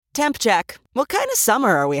Temp check. What kind of summer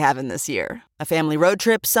are we having this year? A family road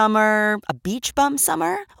trip summer? A beach bum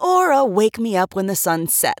summer? Or a wake me up when the sun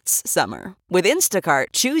sets summer? With Instacart,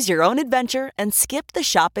 choose your own adventure and skip the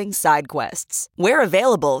shopping side quests. Where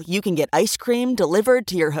available, you can get ice cream delivered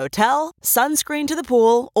to your hotel, sunscreen to the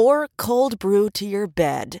pool, or cold brew to your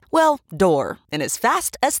bed. Well, door, in as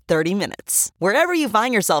fast as 30 minutes. Wherever you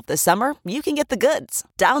find yourself this summer, you can get the goods.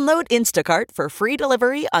 Download Instacart for free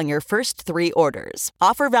delivery on your first 3 orders.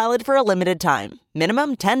 Offer valid for a limited time.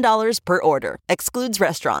 Minimum $10 per order. Excludes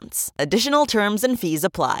restaurants. Additional terms and fees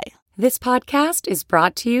apply. This podcast is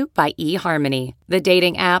brought to you by eHarmony, the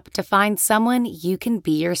dating app to find someone you can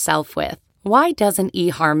be yourself with. Why doesn't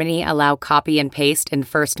eHarmony allow copy and paste in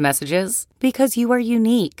first messages? Because you are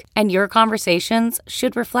unique, and your conversations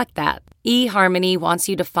should reflect that. eHarmony wants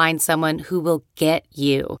you to find someone who will get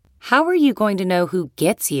you. How are you going to know who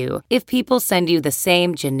gets you if people send you the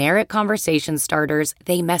same generic conversation starters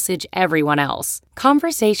they message everyone else?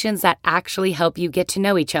 Conversations that actually help you get to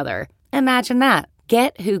know each other. Imagine that.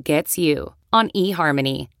 Get who gets you on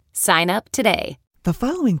eHarmony. Sign up today. The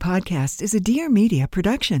following podcast is a Dear Media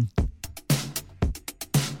production.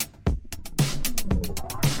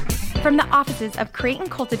 From the offices of Create and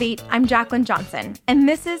Cultivate, I'm Jacqueline Johnson, and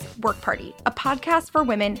this is Work Party, a podcast for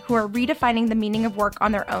women who are redefining the meaning of work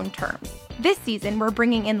on their own terms. This season, we're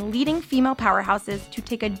bringing in leading female powerhouses to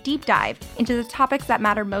take a deep dive into the topics that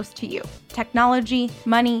matter most to you. Technology,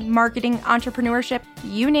 money, marketing, entrepreneurship,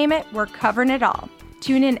 you name it, we're covering it all.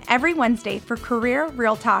 Tune in every Wednesday for career,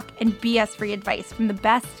 real talk, and BS-free advice from the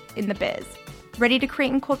best in the biz. Ready to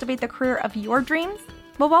create and cultivate the career of your dreams?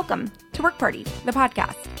 Well, welcome to Work Party, the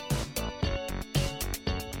podcast.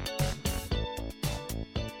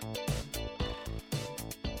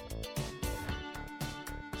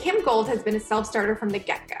 Kim Gold has been a self-starter from the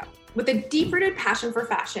get-go. With a deep-rooted passion for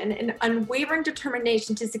fashion and unwavering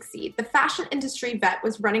determination to succeed, the fashion industry vet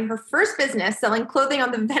was running her first business selling clothing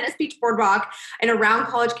on the Venice Beach Boardwalk and around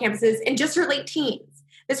college campuses in just her late teens.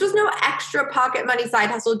 This was no extra pocket money side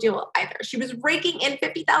hustle deal either. She was raking in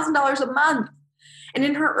 $50,000 a month. And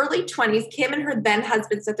in her early 20s, Kim and her then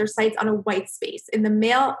husband set their sights on a white space in the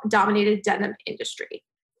male-dominated denim industry.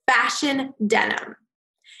 Fashion denim.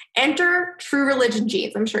 Enter True Religion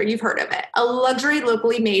Jeans, I'm sure you've heard of it, a luxury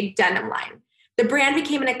locally made denim line. The brand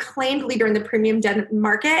became an acclaimed leader in the premium denim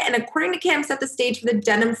market, and according to Kim, set the stage for the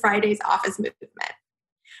Denim Fridays office movement.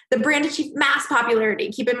 The brand achieved mass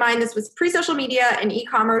popularity. Keep in mind, this was pre-social media and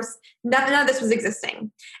e-commerce. None of this was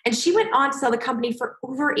existing. And she went on to sell the company for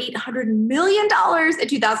over $800 million in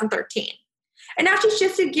 2013. And now she's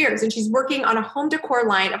shifted gears, and she's working on a home decor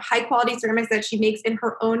line of high-quality ceramics that she makes in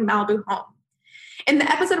her own Malibu home. In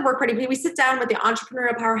the episode of Work Party, we sit down with the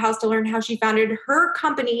entrepreneurial powerhouse to learn how she founded her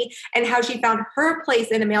company and how she found her place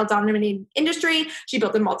in a male-dominated industry. She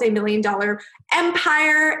built a multi-million-dollar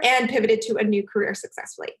empire and pivoted to a new career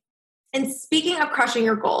successfully. And speaking of crushing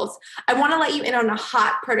your goals, I want to let you in on a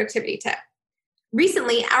hot productivity tip.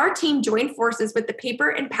 Recently, our team joined forces with the Paper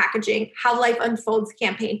and Packaging How Life Unfolds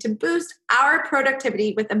campaign to boost our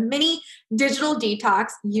productivity with a mini digital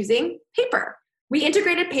detox using paper. We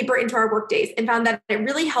integrated paper into our workdays and found that it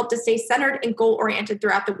really helped us stay centered and goal-oriented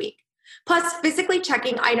throughout the week. Plus, physically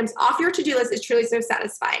checking items off your to-do list is truly so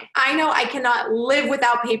satisfying. I know I cannot live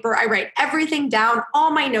without paper. I write everything down,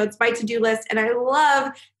 all my notes, my to-do list, and I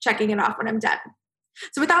love checking it off when I'm done.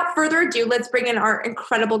 So without further ado, let's bring in our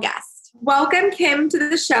incredible guest. Welcome, Kim, to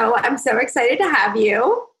the show. I'm so excited to have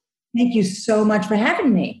you. Thank you so much for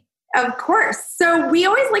having me. Of course. So we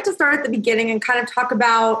always like to start at the beginning and kind of talk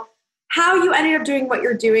about how you ended up doing what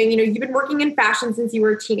you're doing. You know, you've been working in fashion since you were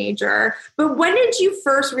a teenager, but when did you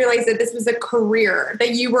first realize that this was a career, that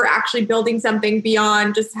you were actually building something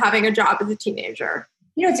beyond just having a job as a teenager?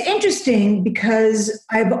 You know, it's interesting because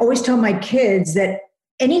I've always told my kids that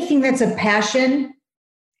anything that's a passion,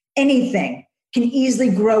 anything can easily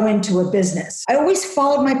grow into a business. I always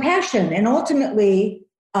followed my passion and ultimately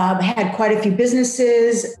had quite a few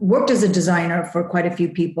businesses, worked as a designer for quite a few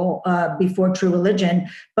people before True Religion,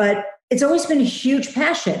 but it's always been a huge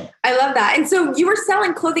passion. I love that. And so you were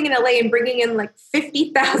selling clothing in LA and bringing in like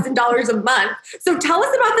 $50,000 a month. So tell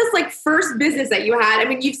us about this like first business that you had. I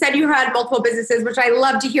mean, you've said you had multiple businesses, which I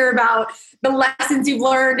love to hear about the lessons you've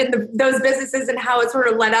learned in those businesses and how it sort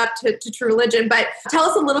of led up to True Religion. But tell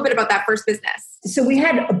us a little bit about that first business. So we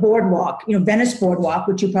had a boardwalk, Venice Boardwalk,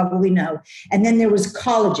 which you probably know. And then there was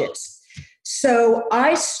colleges. So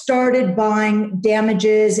I started buying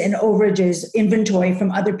damages and overages inventory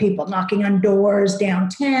from other people, knocking on doors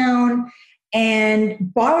downtown, and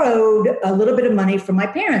borrowed a little bit of money from my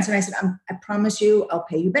parents. And I said, I promise you, I'll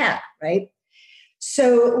pay you back, right?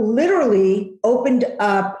 So literally opened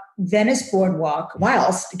up Venice Boardwalk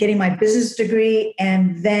whilst getting my business degree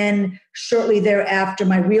and then shortly thereafter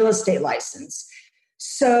my real estate license.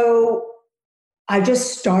 So I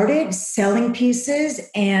just started selling pieces,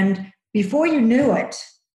 and before you knew it,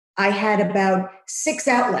 I had about 6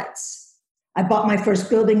 outlets. I bought my first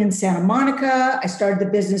building in Santa Monica. I started the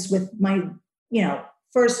business with my,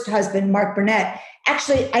 first husband, Mark Burnett.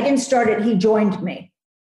 Actually, I didn't start it. He joined me.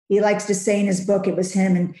 He likes to say in his book, it was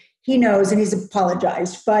him, and he knows, and he's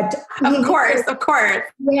apologized. But of course.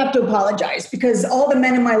 We have to apologize because all the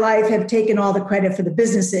men in my life have taken all the credit for the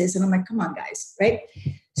businesses. And I'm like, come on, guys, right?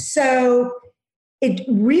 So it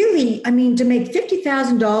really, to make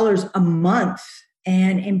 $50,000 a month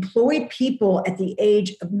and employ people at the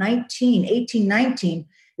age of 18, 19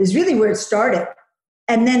 is really where it started.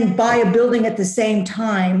 And then buy a building at the same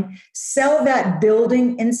time, sell that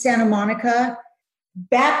building in Santa Monica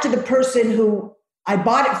back to the person who I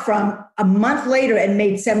bought it from a month later and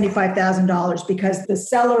made $75,000 because the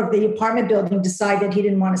seller of the apartment building decided he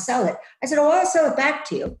didn't want to sell it. I said, I'll sell it back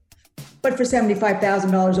to you, but for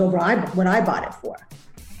 $75,000 over what I bought it for.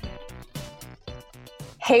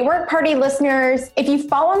 Hey, Work Party listeners, if you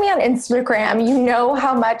follow me on Instagram, you know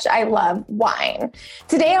how much I love wine.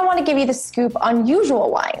 Today, I want to give you the scoop on Usual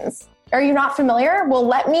Wines. Are you not familiar? Well,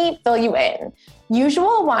 let me fill you in.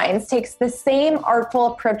 Usual Wines takes the same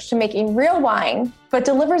artful approach to making real wine, but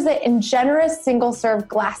delivers it in generous single-serve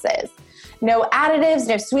glasses. No additives,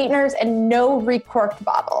 no sweeteners, and no recorked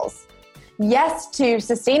bottles. Yes to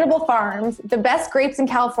sustainable farms, the best grapes in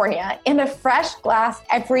California, in a fresh glass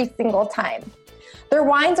every single time. Their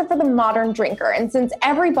wines are for the modern drinker, and since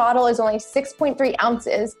every bottle is only 6.3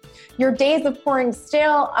 ounces, your days of pouring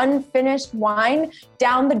stale, unfinished wine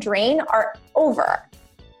down the drain are over.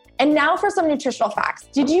 And now for some nutritional facts.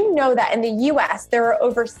 Did you know that in the US, there are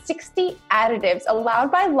over 60 additives allowed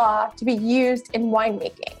by law to be used in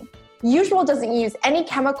winemaking? Usual doesn't use any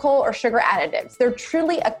chemical or sugar additives. They're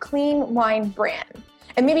truly a clean wine brand.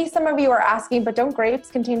 And maybe some of you are asking, but don't grapes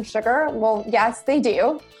contain sugar? Well, yes, they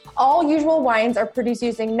do. All Usual wines are produced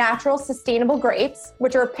using natural, sustainable grapes,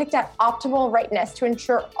 which are picked at optimal ripeness to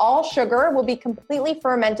ensure all sugar will be completely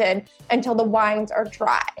fermented until the wines are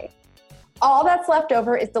dry. All that's left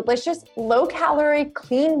over is delicious, low-calorie,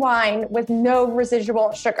 clean wine with no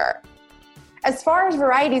residual sugar. As far as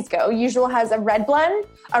varieties go, Usual has a red blend,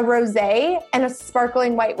 a rosé, and a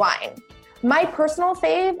sparkling white wine. My personal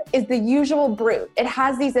fave is the Usual Brut. It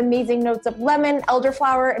has these amazing notes of lemon,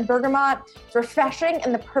 elderflower, and bergamot. It's refreshing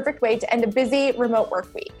and the perfect way to end a busy remote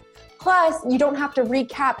work week. Plus, you don't have to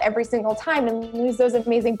recap every single time and lose those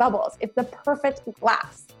amazing bubbles. It's the perfect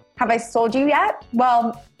glass. Have I sold you yet?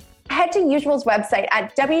 Well, head to Usual's website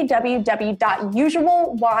at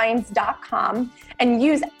www.usualwines.com and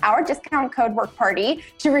use our discount code WORKPARTY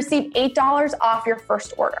to receive $8 off your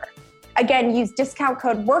first order. Again, use discount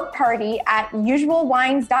code WORKPARTY at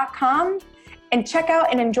usualwines.com and check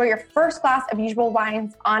out and enjoy your first glass of Usual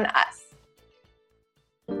Wines on us.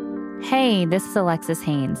 Hey, this is Alexis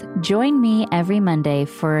Haynes. Join me every Monday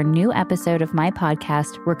for a new episode of my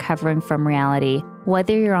podcast, Recovering from Reality.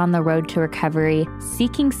 Whether you're on the road to recovery,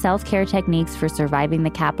 seeking self-care techniques for surviving the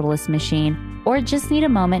capitalist machine, or just need a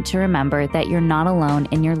moment to remember that you're not alone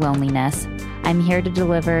in your loneliness, I'm here to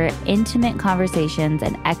deliver intimate conversations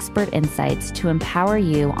and expert insights to empower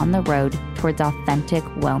you on the road towards authentic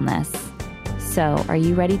wellness. So, are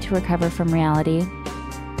you ready to recover from reality?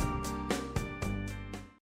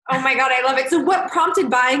 Oh my God, I love it. So what prompted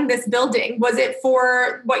buying this building? Was it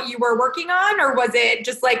for what you were working on, or was it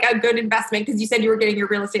just like a good investment because you said you were getting your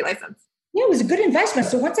real estate license? Yeah, it was a good investment.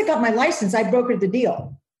 So once I got my license, I brokered the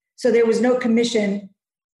deal. So there was no commission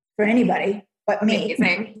for anybody but me.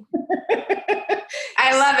 Amazing.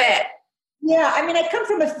 I love it. Yeah, I come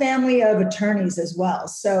from a family of attorneys as well.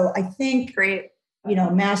 So I think, great,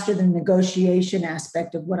 master the negotiation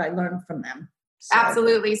aspect of what I learned from them. So.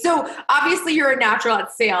 Absolutely. So obviously you're a natural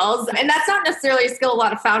at sales, and that's not necessarily a skill a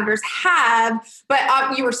lot of founders have, but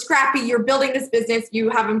you were scrappy. You're building this business. You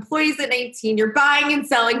have employees at 18. You're buying and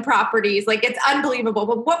selling properties. Like, it's unbelievable.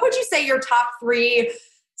 But what would you say your top 3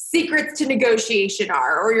 secrets to negotiation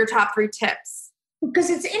are, or your top 3 tips? Because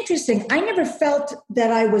it's interesting. I never felt that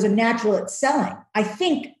I was a natural at selling. I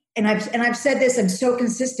think, and I've said this, I'm so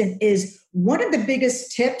consistent, is one of the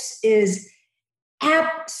biggest tips is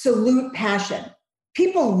absolute passion.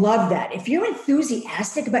 People love that. If you're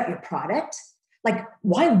enthusiastic about your product, like,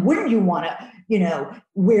 why wouldn't you want to,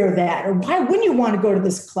 wear that? Or why wouldn't you want to go to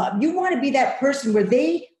this club? You want to be that person where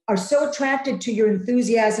they are so attracted to your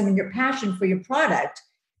enthusiasm and your passion for your product.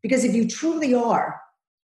 Because if you truly are,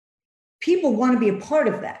 people want to be a part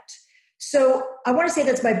of that. So I want to say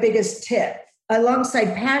that's my biggest tip.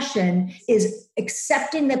 Alongside passion is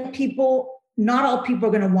accepting that not all people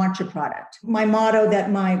are going to want your product. My motto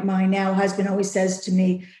that my now husband always says to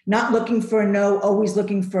me, not looking for a no, always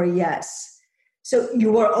looking for a yes. So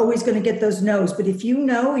you are always going to get those no's. But if you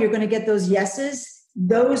know you're going to get those yeses,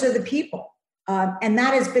 those are the people. And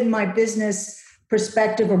that has been my business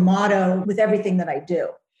perspective or motto with everything that I do.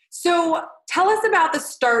 So tell us about the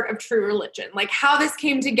start of True Religion, like how this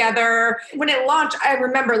came together. When it launched, I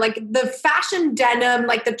remember like the fashion denim,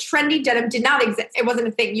 like the trendy denim did not exist. It wasn't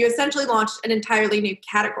a thing. You essentially launched an entirely new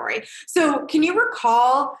category. So can you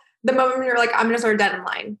recall the moment when you're like, I'm going to start a denim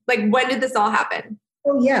line? Like when did this all happen?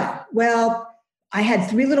 Oh yeah. Well, I had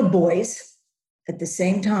 3 little boys at the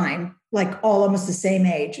same time, like all almost the same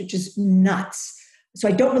age, which is nuts. So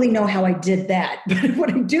I don't really know how I did that. But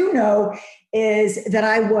what I do know is that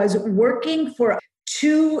I was working for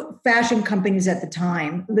 2 fashion companies at the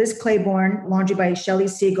time, Liz Claiborne, Laundry by Shelley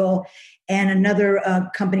Siegel, and another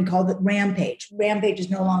company called Rampage. Rampage is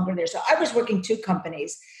no longer there. So I was working 2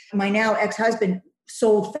 companies. My now ex-husband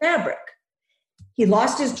sold fabric. He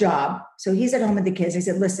lost his job. So he's at home with the kids. I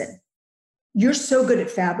said, listen, you're so good at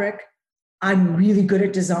fabric. I'm really good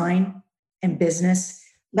at design and business.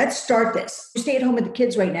 Let's start this. You stay at home with the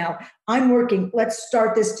kids right now. I'm working. Let's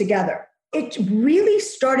start this together. It really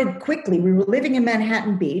started quickly. We were living in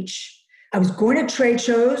Manhattan Beach. I was going to trade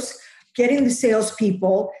shows, getting the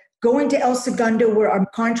salespeople, going to El Segundo where our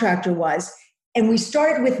contractor was. And we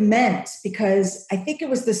started with men's because I think it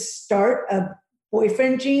was the start of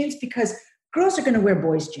boyfriend jeans because girls are going to wear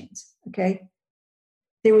boys' jeans, okay?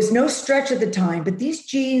 There was no stretch at the time, but these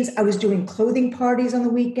jeans, I was doing clothing parties on the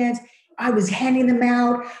weekends. I was handing them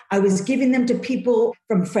out. I was giving them to people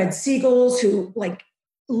from Fred Siegel's who like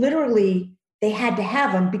literally they had to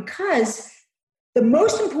have them because the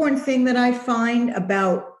most important thing that I find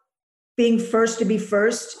about being first to be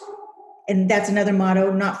first, and that's another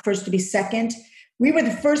motto, not first to be second. We were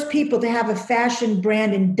the first people to have a fashion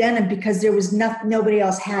brand in denim because there was nobody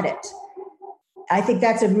else had it. I think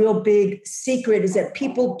that's a real big secret is that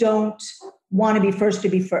people don't want to be first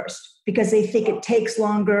because they think it takes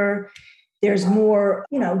longer. There's more,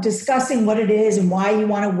 discussing what it is and why you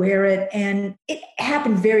want to wear it. And it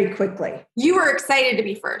happened very quickly. You were excited to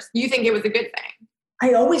be first. You think it was a good thing.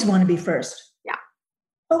 I always want to be first. Yeah.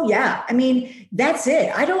 Oh yeah. I mean, that's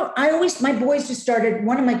it. My boys just started,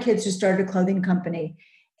 one of my kids just started a clothing company.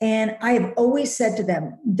 And I have always said to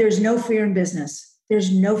them, there's no fear in business.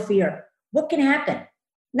 There's no fear. What can happen?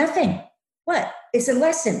 Nothing. What? It's a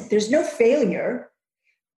lesson. There's no failure.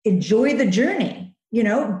 Enjoy the journey.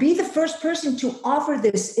 Be the first person to offer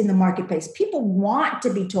this in the marketplace. People want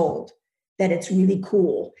to be told that it's really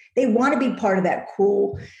cool. They want to be part of that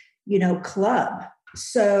cool, club.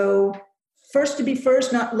 So first to be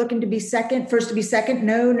first, not looking to be second. First to be second.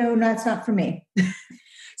 No, that's not for me.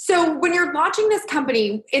 So when you're launching this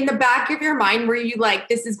company, in the back of your mind, were you like,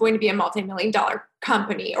 this is going to be a multi-million-dollar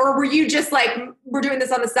company? Or were you just like, we're doing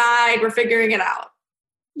this on the side, we're figuring it out?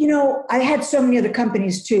 I had so many other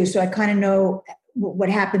companies too, so I kind of know what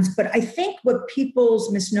happens. But I think what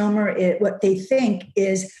people's misnomer is, what they think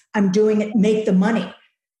is, I'm doing it, make the money.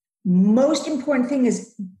 Most important thing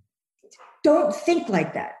is don't think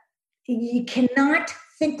like that. You cannot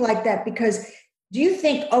think like that because do you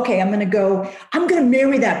think, okay, I'm going to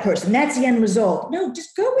marry that person. That's the end result. No,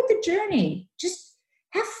 just go with the journey. Just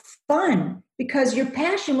have fun because your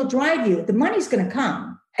passion will drive you. The money's going to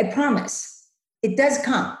come. I promise. It does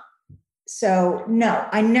come. So no,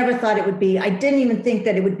 I never thought it would be. I didn't even think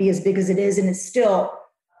that it would be as big as it is. And it still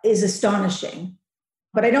is astonishing.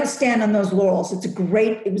 But I don't stand on those laurels. It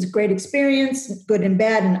was a great experience, good and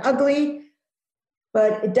bad and ugly,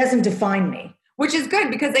 but it doesn't define me. Which is good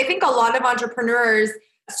because I think a lot of entrepreneurs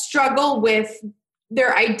struggle with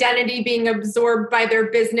their identity being absorbed by their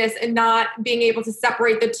business and not being able to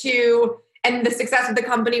separate the two. And the success of the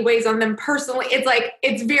company weighs on them personally.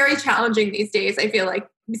 It's very challenging these days, I feel like,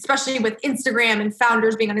 especially with Instagram and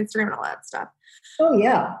founders being on Instagram and all that stuff. Oh,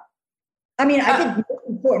 yeah. I mean, I think the most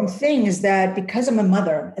important thing is that because I'm a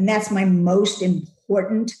mother, and that's my most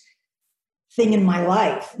important thing in my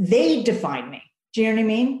life, they define me. Do you know what I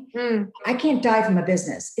mean? Mm. I can't die from a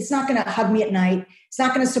business. It's not going to hug me at night. It's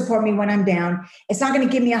not going to support me when I'm down. It's not going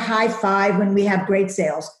to give me a high five when we have great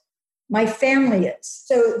sales. My family is.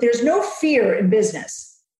 So there's no fear in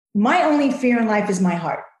business. My only fear in life is my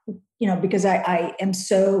heart, because I am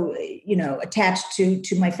so, attached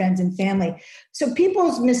to my friends and family. So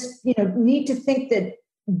people need to think that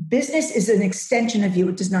business is an extension of you.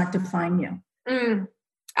 It does not define you. Mm.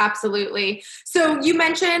 Absolutely. So you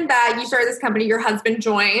mentioned that you started this company, your husband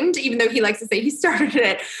joined, even though he likes to say he started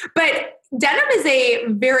it. But denim is a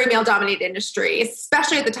very male-dominated industry,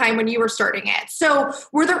 especially at the time when you were starting it. So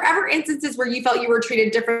were there ever instances where you felt you were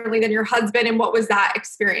treated differently than your husband? And what was that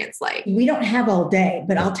experience like? We don't have all day,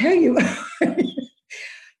 but I'll tell you,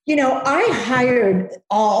 I hired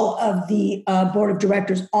all of the board of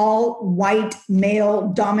directors, all white,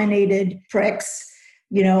 male-dominated pricks.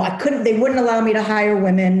 They wouldn't allow me to hire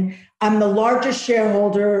women. I'm the largest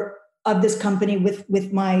shareholder of this company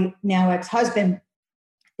with my now ex-husband.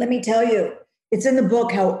 Let me tell you, it's in the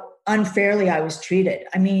book how unfairly I was treated.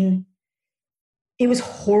 I mean, it was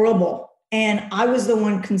horrible. And I was the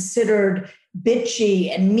one considered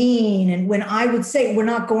bitchy and mean. And when I would say, we're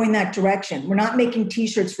not going that direction, we're not making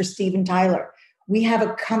t-shirts for Steven Tyler. We have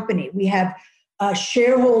a company. We have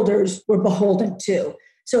shareholders we're beholden to.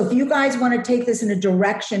 So if you guys want to take this in a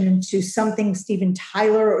direction into something Steven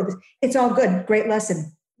Tyler, it's all good. Great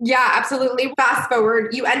lesson. Yeah, absolutely. Fast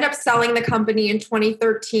forward, you end up selling the company in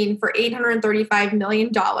 2013 for $835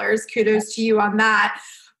 million. Kudos to you on that.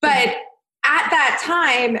 But at that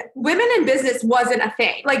time, women in business wasn't a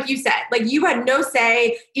thing. Like you said, like you had no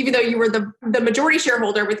say, even though you were the majority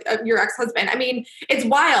shareholder with your ex-husband. I mean, it's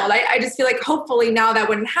wild. I just feel like hopefully now that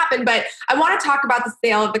wouldn't happen. But I want to talk about the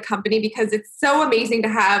sale of the company because it's so amazing to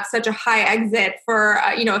have such a high exit for,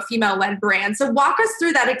 a female-led brand. So walk us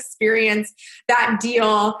through that experience, that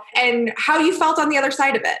deal, and how you felt on the other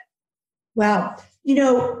side of it. Wow.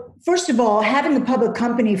 First of all, having a public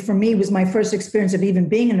company for me was my first experience of even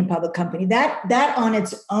being in a public company. That on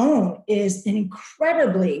its own is an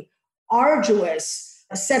incredibly arduous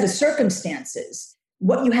set of circumstances.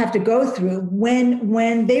 What you have to go through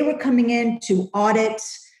when they were coming in to audit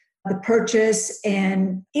the purchase,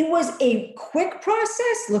 and it was a quick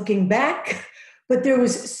process looking back, but there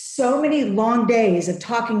was so many long days of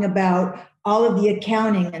talking about all of the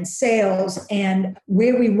accounting and sales and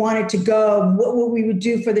where we wanted to go, what we would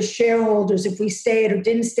do for the shareholders if we stayed or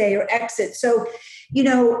didn't stay or exit. So,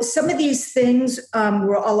 some of these things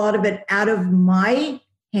were a lot of it out of my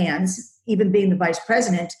hands, even being the vice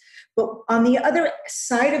president. But on the other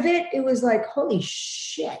side of it, it was like, holy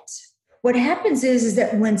shit. What happens is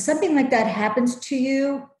that when something like that happens to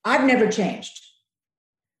you, I've never changed.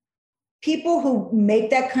 People who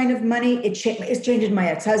make that kind of money, it's changed my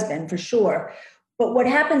ex-husband for sure. But what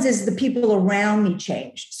happens is the people around me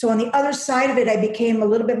changed. So on the other side of it, I became a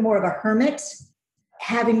little bit more of a hermit,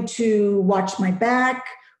 having to watch my back,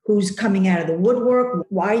 who's coming out of the woodwork.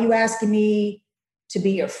 Why are you asking me to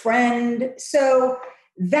be your friend? So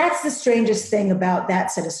that's the strangest thing about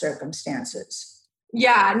that set of circumstances.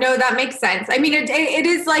 Yeah, no, that makes sense. I mean, it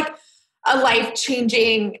is like a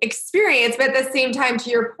life-changing experience, but at the same time,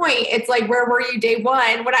 to your point, it's like, where were you day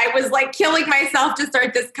one when I was like killing myself to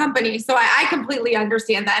start this company? So I completely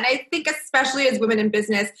understand that. And I think especially as women in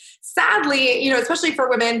business, sadly, especially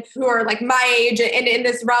for women who are like my age and in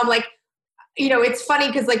this realm, like, it's funny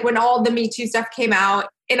because like when all the Me Too stuff came out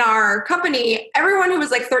in our company, everyone who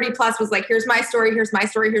was like 30 plus was like, here's my story, here's my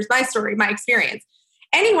story, here's my story, my experience.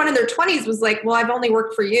 Anyone in their 20s was like, well, I've only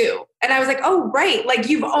worked for you. And I was like, oh, right. Like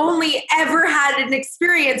you've only ever had an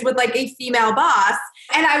experience with like a female boss.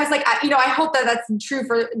 And I was like, I hope that that's true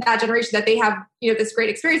for that generation, that they have, this great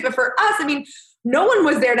experience. But for us, I mean, no one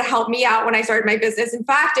was there to help me out when I started my business. In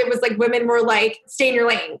fact, it was like women were like, stay in your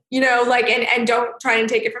lane, and don't try and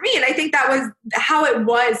take it from me. And I think that was how it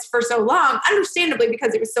was for so long, understandably,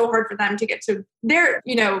 because it was so hard for them to get to their,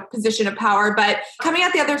 position of power. But coming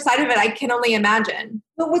out the other side of it, I can only imagine.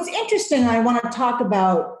 But what's interesting, I want to talk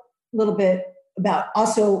about a little bit about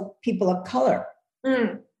also people of color.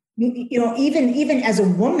 Even as a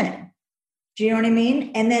woman, do you know what I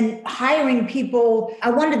mean? And then hiring people.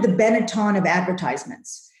 I wanted the Benetton of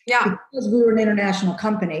advertisements. Yeah. Because we were an international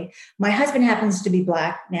company. My husband happens to be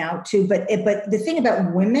Black now too. But the thing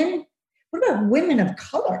about women, what about women of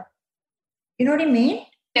color? You know what I mean?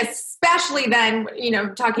 Especially then,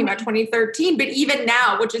 talking about 2013, but even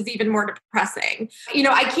now, which is even more depressing.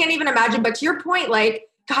 I can't even imagine, but to your point, like,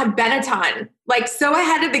 God, Benetton, like so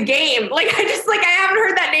ahead of the game. Like I haven't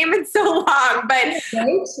heard that name in so long, but.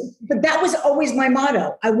 Right? But that was always my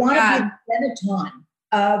motto. I want to be Benetton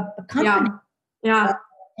of a company. Yeah.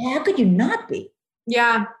 How could you not be?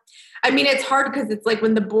 Yeah. I mean, it's hard because it's like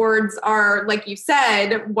when the boards are, like you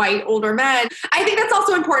said, white, older men. I think that's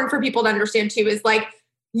also important for people to understand too, is like,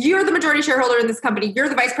 you're the majority shareholder in this company. You're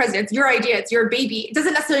the vice president. It's your idea. It's your baby. It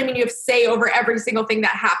doesn't necessarily mean you have say over every single thing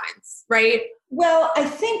that happens, right? Well, I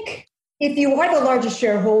think if you are the largest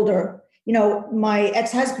shareholder, my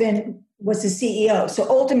ex-husband was the CEO. So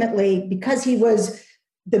ultimately, because he was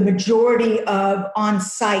the majority of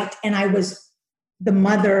on-site, and I was the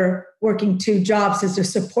mother working 2 jobs as to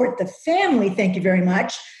support the family. Thank you very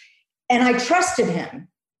much. And I trusted him.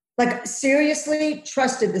 Like, seriously,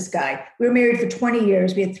 trusted this guy. We were married for 20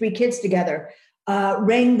 years. We had 3 kids together.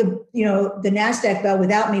 Rang the NASDAQ bell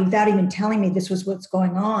without even telling me this was what's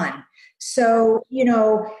going on. So,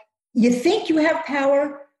 you think you have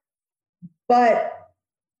power, but,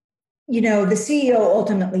 the CEO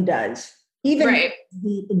ultimately does. Even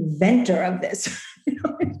the inventor of this.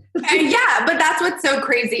 Yeah, but that's what's so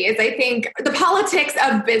crazy is I think the politics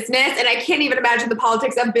of business, and I can't even imagine the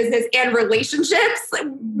politics of business and relationships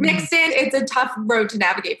mixed in. It's a tough road to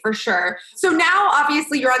navigate for sure. So now,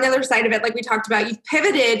 obviously, you're on the other side of it. Like we talked about, you've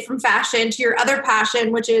pivoted from fashion to your other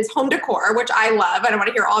passion, which is home decor, which I love. And I want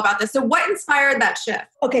to hear all about this. So what inspired that shift?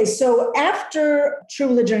 Okay, so after True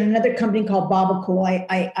Religion, another company called Babacool,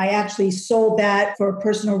 I actually sold that for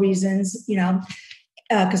personal reasons,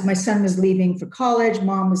 because my son was leaving for college,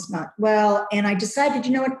 mom was not well. And I decided,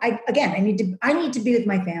 you know what, I need to be with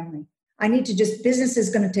my family. I need to business is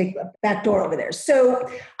going to take a back door over there.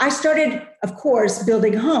 So I started, of course,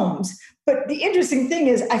 building homes. But the interesting thing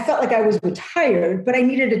is I felt like I was retired, but I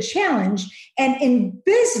needed a challenge. And in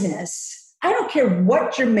business, I don't care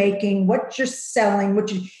what you're making, what you're selling,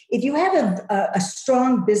 if you have a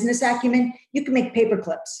strong business acumen, you can make paper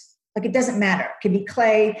clips. Like, it doesn't matter. It could be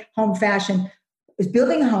clay, home fashion. Was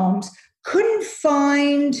building homes, couldn't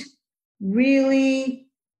find really,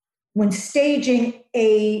 when staging,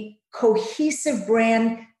 a cohesive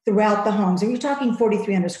brand throughout the homes. And you're talking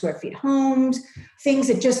 4,300 square feet homes, things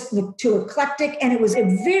that just looked too eclectic. And it was a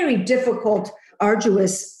very difficult,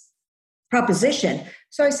 arduous proposition.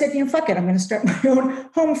 So I said, fuck it, I'm going to start my own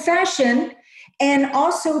home fashion. And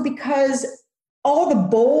also because all the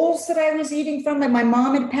bowls that I was eating from, and my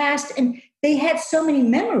mom had passed, and they had so many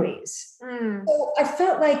memories. So I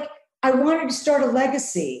felt like I wanted to start a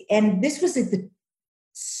legacy. And this was at the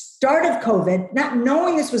start of COVID, not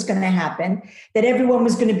knowing this was going to happen, that everyone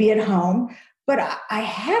was going to be at home. But I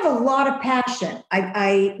have a lot of passion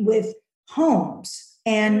with homes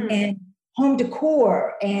and home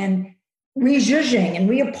decor and rejudging and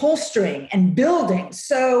reupholstering and building.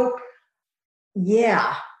 So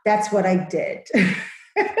yeah, that's what I did.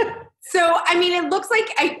 So, I mean, it looks like,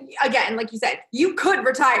 again, like you said, you could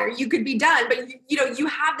retire, you could be done, but you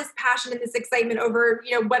have this passion and this excitement over,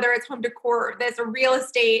 whether it's home decor or this or real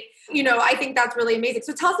estate, I think that's really amazing.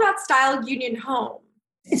 So tell us about Style Union Home.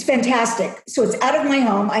 It's fantastic. So it's out of my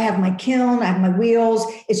home. I have my kiln, I have my wheels.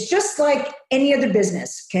 It's just like any other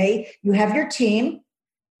business. Okay. You have your team,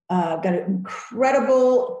 got an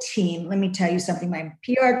incredible team. Let me tell you something, my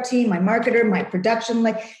PR team, my marketer, my production,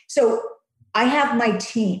 so I have my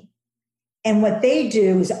team. And what they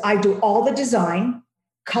do is I do all the design,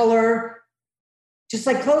 color, just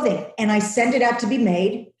like clothing. And I send it out to be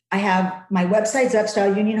made. I have my website's up,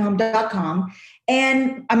 styleunionhome.com.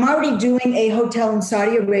 And I'm already doing a hotel in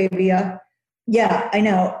Saudi Arabia. Yeah, I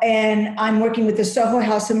know. And I'm working with the Soho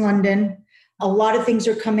House in London. A lot of things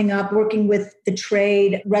are coming up, working with the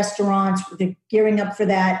trade, restaurants, they're gearing up for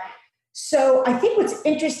that. So I think what's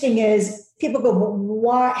interesting is people go, well,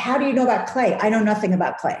 why, how do you know about clay? I know nothing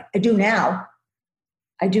about clay. I do now.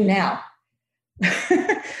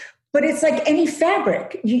 But it's like any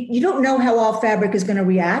fabric. You don't know how all fabric is going to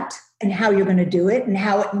react and how you're going to do it and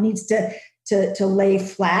how it needs to lay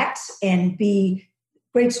flat and be.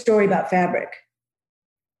 Great story about fabric.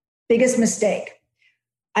 Biggest mistake.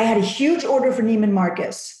 I had a huge order for Neiman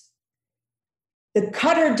Marcus. The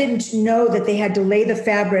cutter didn't know that they had to lay the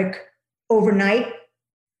fabric overnight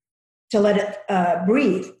to let it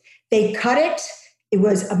breathe. They cut it. It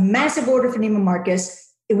was a massive order for Neiman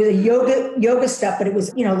Marcus. It was a yoga stuff, but it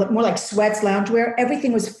was, more like sweats, loungewear.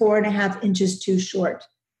 Everything was 4.5 inches too short.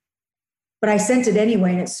 But I sent it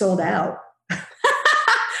anyway and it sold out.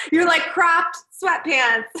 You're like cropped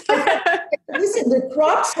sweatpants. Listen, the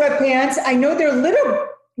cropped sweatpants, I know they're little,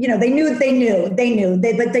 they knew.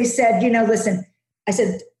 But they said, listen, I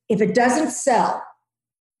said, if it doesn't sell,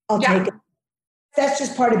 I'll take it. That's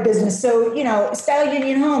just part of business. So, Style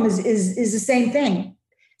Union Home is the same thing.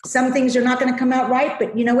 Some things are not going to come out right,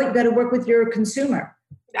 but you know what? You got to work with your consumer.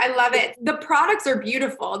 I love it. The products are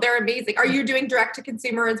beautiful. They're amazing. Are you doing direct to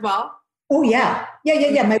consumer as well? Oh, yeah.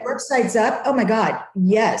 Yeah. My website's up. Oh, my God.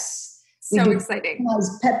 Yes. So exciting.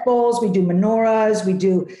 Pet bowls. We do menorahs. We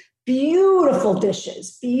do beautiful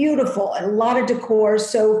dishes. Beautiful. A lot of decor.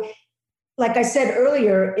 So like I said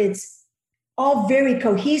earlier, it's all very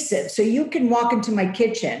cohesive. So you can walk into my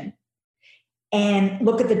kitchen and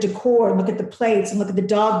look at the decor, look at the plates, and look at the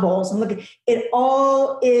dog bowls, and look at it.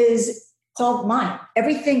 It's all mine.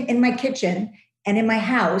 Everything in my kitchen And in my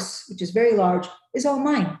house, which is very large, is all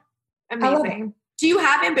mine. Amazing. Do you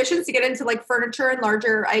have ambitions to get into like furniture and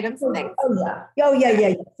larger items and things? Oh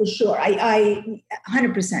yeah, for sure. I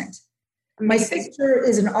 100%. My sister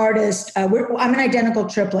is an artist. I'm an identical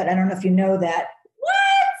triplet. I don't know if you know that.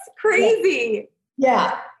 What? Crazy.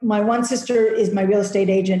 Yeah. My one sister is my real estate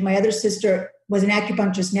agent. My other sister was an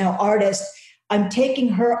acupuncturist, now artist. I'm taking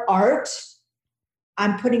her art,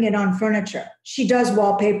 I'm putting it on furniture. She does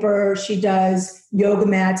wallpaper, she does yoga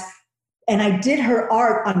mats, and I did her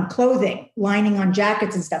art on clothing, lining on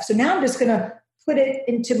jackets and stuff. So now I'm just going to put it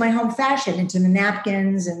into my home fashion, into the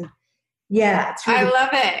napkins, and yeah. It's really I love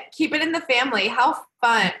it. Keep it in the family. How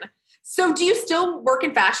fun. So do you still work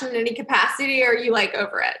in fashion in any capacity, or are you like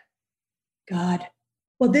over it? God.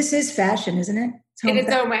 Well, this is fashion, isn't it? In its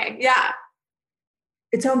own way. Yeah.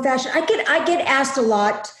 It's home fashion. I get asked a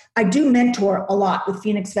lot. I do mentor a lot with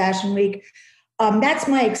Phoenix Fashion Week. That's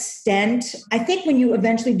my extent. I think when you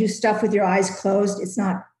eventually do stuff with your eyes closed, it's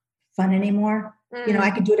not fun anymore. You know,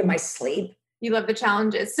 I could do it in my sleep. You love the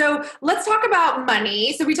challenges. So let's talk about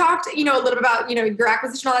money. So we talked, a little bit about, your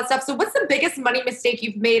acquisition, all that stuff. So what's the biggest money mistake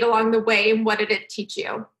you've made along the way, and what did it teach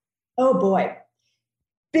you? Oh boy.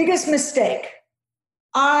 Biggest mistake.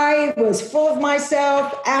 I was full of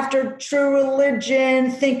myself after True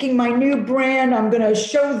Religion, thinking my new brand, I'm going to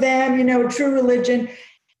show them, True Religion.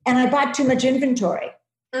 And I bought too much inventory.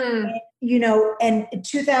 And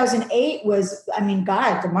 2008 was,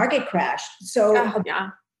 the market crashed. So a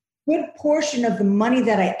good portion of the money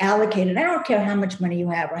that I allocated, I don't care how much money you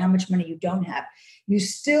have or how much money you don't have, you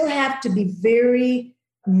still have to be very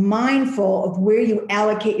mindful of where you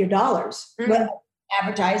allocate your dollars.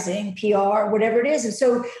 Advertising, PR, whatever it is. And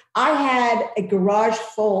so I had a garage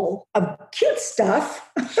full of cute stuff,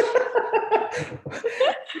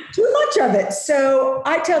 too much of it. So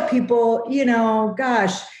I tell people,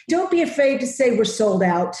 don't be afraid to say we're sold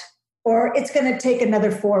out, or it's going to take another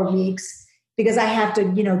 4 weeks because I have to,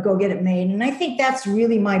 go get it made. And I think that's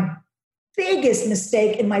really my biggest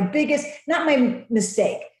mistake and my biggest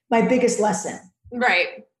lesson.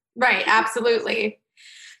 Right. Absolutely.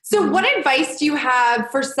 So what advice do you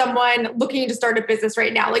have for someone looking to start a business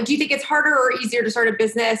right now? Like, do you think it's harder or easier to start a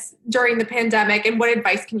business during the pandemic? And what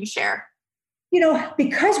advice can you share?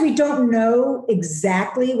 Because we don't know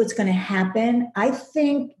exactly what's going to happen, I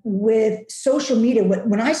think with social media,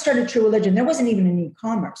 when I started True Religion, there wasn't even an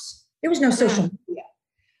e-commerce. There was no social media.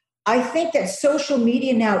 I think that social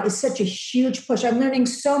media now is such a huge push. I'm learning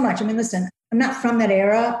so much. Listen, I'm not from that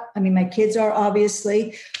era. My kids are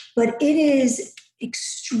obviously, but it is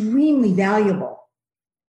extremely valuable.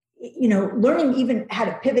 Learning even how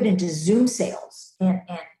to pivot into Zoom sales and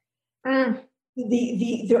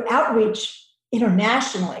their outreach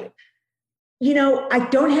internationally. I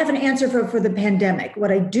don't have an answer for the pandemic.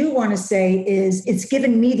 What I do want to say is it's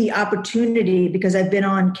given me the opportunity, because I've been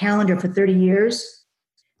on calendar for 30 years,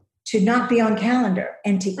 to not be on calendar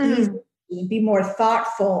and to easily be more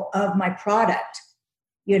thoughtful of my product,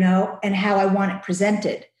 and how I want it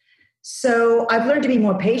presented. So I've learned to be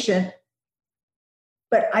more patient,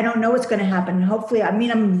 but I don't know what's going to happen. Hopefully, I'm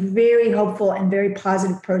a very hopeful and very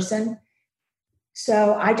positive person.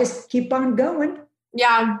 So I just keep on going.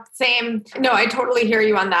 Yeah, same. No, I totally hear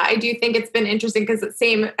you on that. I do think it's been interesting because it's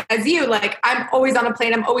same as you. Like, I'm always on a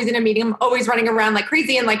plane. I'm always in a meeting. I'm always running around like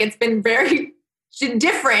crazy. And like, it's been very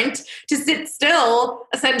different to sit still,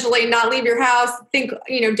 essentially, not leave your house, think,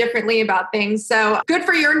 differently about things. So good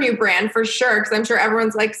for your new brand for sure, because I'm sure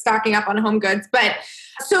everyone's like stocking up on home goods. But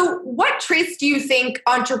so what traits do you think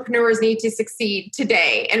entrepreneurs need to succeed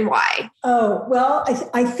today, and why? Oh, well,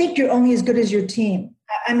 I think you're only as good as your team.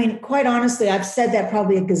 Quite honestly, I've said that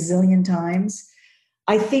probably a gazillion times.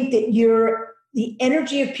 I think that the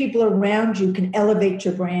energy of people around you can elevate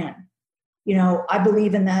your brand. I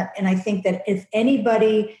believe in that. And I think that if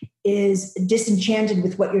anybody is disenchanted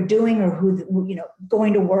with what you're doing, or who,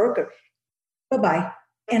 going to work, or bye-bye.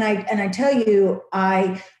 And I tell you,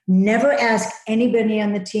 I never ask anybody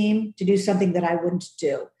on the team to do something that I wouldn't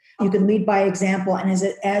do. You can lead by example. And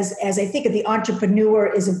as I think of the entrepreneur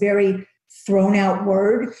is a very thrown out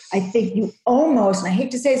word, I think you almost, and I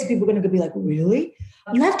hate to say this, people are going to be like, really?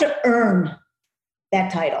 You have to earn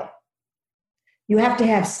that title. You have to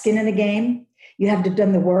have skin in the game. You have to have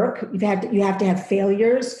done the work. You have to have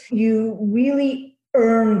failures. You really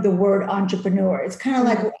earn the word entrepreneur. It's kind of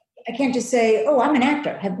like, I can't just say, oh, I'm an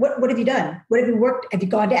actor. What have you done? What have you worked? Have you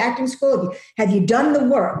gone to acting school? Have you done the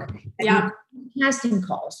work? Have you casting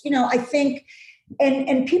calls? I think,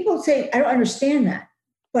 and people say, I don't understand that,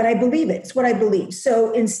 but I believe it. It's what I believe.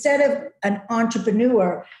 So instead of an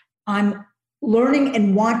entrepreneur, I'm learning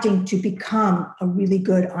and wanting to become a really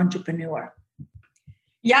good entrepreneur.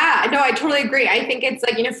 Yeah, no, I totally agree. I think it's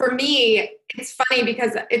like, for me, it's funny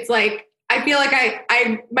because it's like, I feel like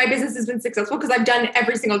my business has been successful because I've done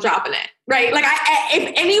every single job in it, right? Like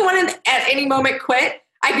if anyone at any moment quit,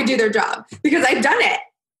 I could do their job because I've done it.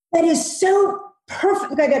 That is so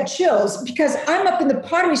perfect. I got chills because I'm up in the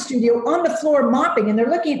pottery studio on the floor mopping and they're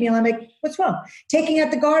looking at me and I'm like, what's wrong? Taking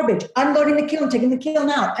out the garbage, unloading the kiln, taking the kiln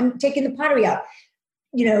out. I'm taking the pottery out,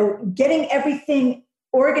 getting everything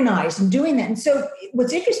organized and doing that. And so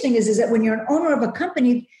what's interesting is that when you're an owner of a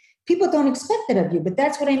company, people don't expect that of you, but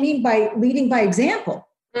that's what I mean by leading by example.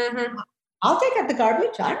 Mm-hmm. I'll take out the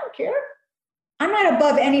garbage. I don't care. I'm not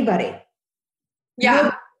above anybody.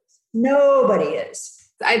 Yeah. Nobody is.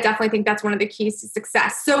 I definitely think that's one of the keys to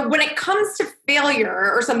success. So when it comes to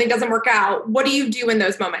failure or something doesn't work out, what do you do in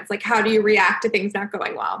those moments? Like, how do you react to things not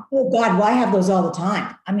going well? Oh God, well, I have those all the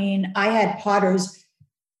time. I mean, I had potters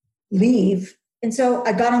leave. And so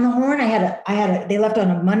I got on the horn. They left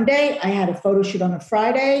on a Monday. I had a photo shoot on a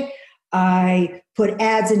Friday. I put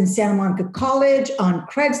ads in Santa Monica College on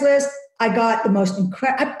Craigslist. I got the most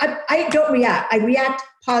incredible, I don't react. I react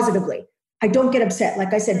positively. I don't get upset.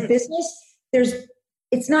 Like I said, business,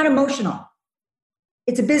 it's not emotional.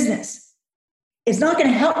 It's a business. It's not going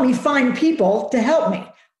to help me find people to help me.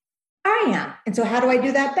 I am. And so how do I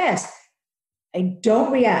do that best? I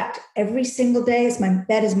don't react. Every single day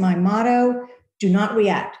that is my motto. Do not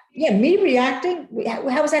react. Yeah, me reacting,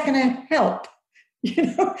 how is that going to help?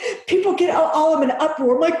 People get all of an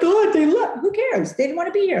uproar. My God, they left. Who cares? They didn't want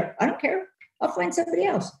to be here. I don't care. I'll find somebody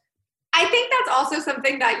else. I think that's also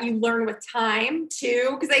something that you learn with time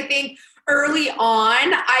too, because I think early on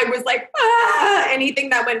I was like, anything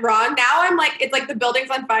that went wrong. Now I'm like, it's like the building's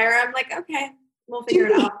on fire. I'm like, okay, we'll figure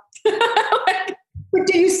it out. But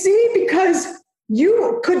do you see? Because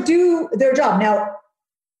you could do their job. Now,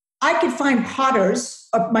 I could find potters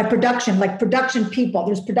of my production, like production people.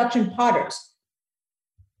 There's production potters.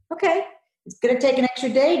 Okay, it's going to take an extra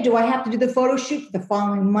day. Do I have to do the photo shoot the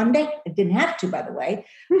following Monday? I didn't have to, by the way.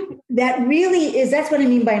 That's what I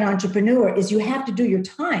mean by an entrepreneur, is you have to do your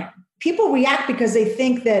time. People react because they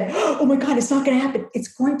think that, oh my God, it's not going to happen. It's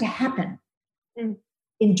going to happen.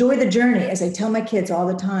 Enjoy the journey. As I tell my kids all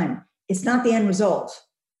the time, it's not the end result.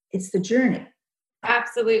 It's the journey.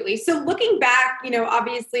 Absolutely. So looking back,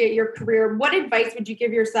 obviously at your career, what advice would you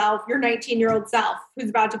give yourself, your 19-year-old self, who's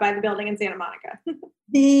about to buy the building in Santa Monica?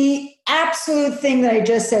 The absolute thing that I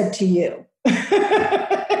just said to you. Because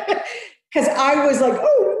I was like,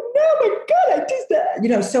 oh no, my God, I just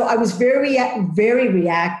that. So I was very, very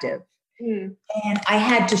reactive. And I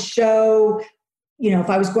had to show, if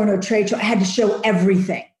I was going to a trade show, I had to show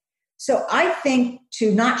everything. So I think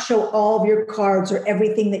to not show all of your cards or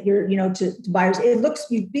everything that you're, to buyers,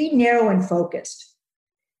 you be narrow and focused.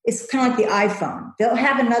 It's kind of like the iPhone. They'll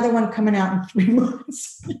have another one coming out in 3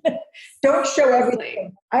 months. Don't show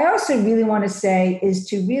everything. I also really want to say is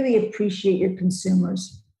to really appreciate your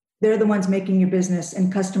consumers. They're the ones making your business,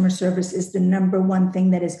 and customer service is the number one thing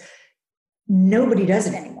that is, nobody does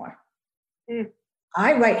it anymore.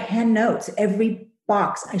 I write hand notes every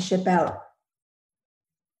box I ship out.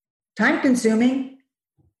 Time consuming,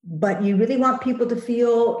 but you really want people to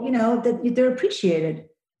feel, that they're appreciated.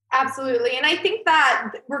 Absolutely. And I think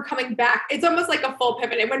that we're coming back. It's almost like a full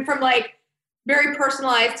pivot. It went from like very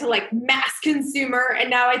personalized to like mass consumer. And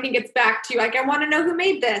now I think it's back to like, I want to know who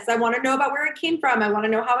made this. I want to know about where it came from. I want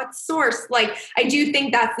to know how it's sourced. Like, I do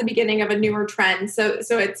think that's the beginning of a newer trend. So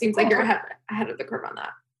it seems like you're ahead of the curve on that.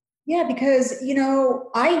 Yeah, because,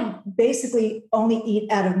 I basically only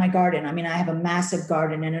eat out of my garden. I mean, I have a massive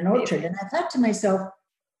garden and an orchard. And I thought to myself,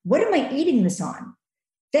 what am I eating this on?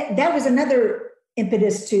 That was another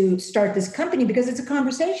impetus to start this company, because it's a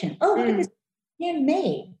conversation. Oh, look at this,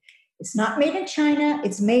 handmade. It's not made in China.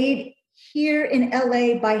 It's made here in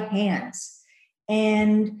LA by hands.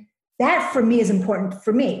 And that for me is important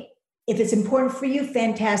for me. If it's important for you,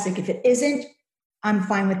 fantastic. If it isn't, I'm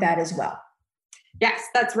fine with that as well. Yes,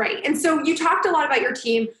 that's right. And so you talked a lot about your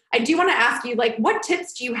team. I do want to ask you, like, what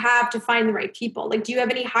tips do you have to find the right people? Like, do you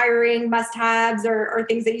have any hiring must-haves or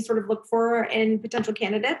things that you sort of look for in potential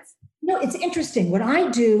candidates? No, it's interesting. What I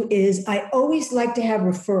do is I always like to have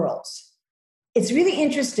referrals. It's really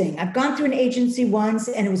interesting. I've gone through an agency once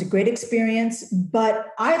and it was a great experience, but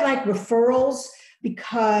I like referrals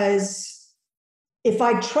because if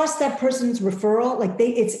I trust that person's referral, like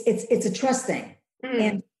it's a trust thing.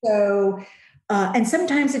 And so, and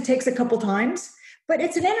sometimes it takes a couple times, but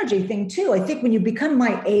it's an energy thing too. I think when you become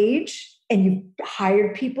my age and you've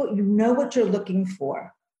hired people, you know what you're looking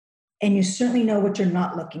for. And you certainly know what you're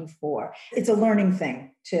not looking for. It's a learning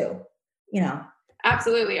thing too,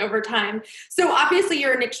 Absolutely, over time. So obviously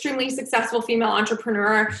you're an extremely successful female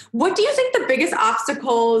entrepreneur. What do you think the biggest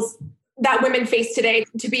obstacles that women face today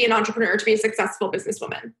to be an entrepreneur, to be a successful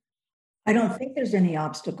businesswoman? I don't think there's any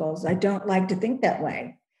obstacles. I don't like to think that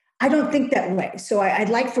way. I don't think that way. So I'd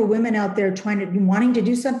like for women out there wanting to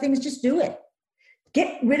do something is just do it.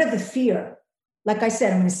 Get rid of the fear. Like I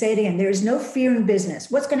said, I'm going to say it again. There is no fear in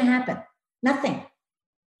business. What's going to happen? Nothing.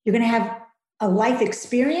 You're going to have a life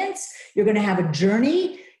experience. You're going to have a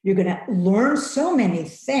journey. You're going to learn so many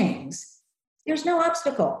things. There's no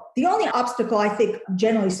obstacle. The only obstacle, I think,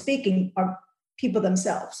 generally speaking, are people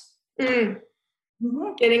themselves.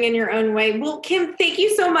 Getting in your own way. Well, Kim, thank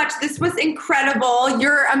you so much. This was incredible.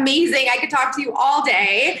 You're amazing. I could talk to you all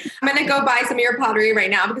day. I'm going to go buy some of your pottery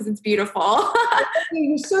right now because it's beautiful.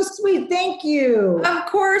 You're so sweet. Thank you. Of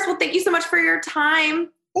course. Well, thank you so much for your time.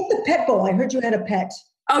 Take the pet bowl. I heard you had a pet.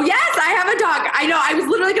 Oh, yes. I have a dog. I know. I was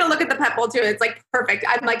literally going to look at the pet bowl too. It's like perfect.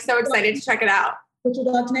 I'm like so excited to check it out. What's your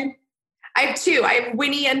dog's name? I have two. I have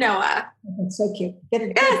Winnie and Noah. That's so cute. Get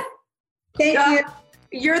it. Yes. Thank you.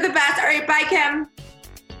 You're the best. All right. Bye, Kim.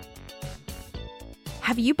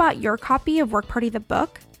 Have you bought your copy of Work Party the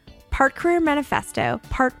book? Part career manifesto,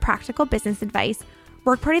 part practical business advice,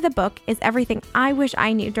 Work Party the book is everything I wish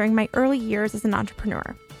I knew during my early years as an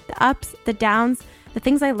entrepreneur. The ups, the downs, the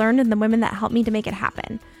things I learned, and the women that helped me to make it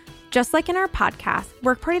happen. Just like in our podcast,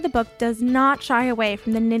 Work Party the book does not shy away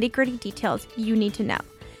from the nitty-gritty details you need to know.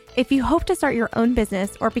 If you hope to start your own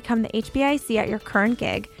business or become the HBIC at your current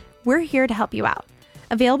gig, we're here to help you out.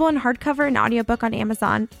 Available in hardcover and audiobook on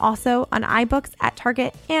Amazon, also on iBooks at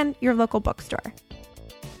Target and your local bookstore.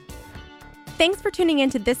 Thanks for tuning in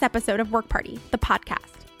to this episode of Work Party, the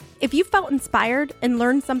podcast. If you felt inspired and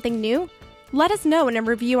learned something new, let us know in a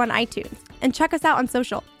review on iTunes and check us out on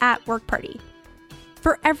social at Work Party.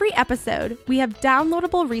 For every episode, we have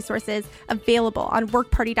downloadable resources available on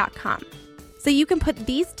workparty.com, so you can put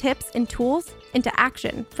these tips and tools into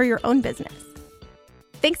action for your own business.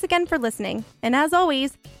 Thanks again for listening, and as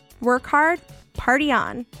always, work hard, party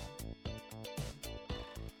on.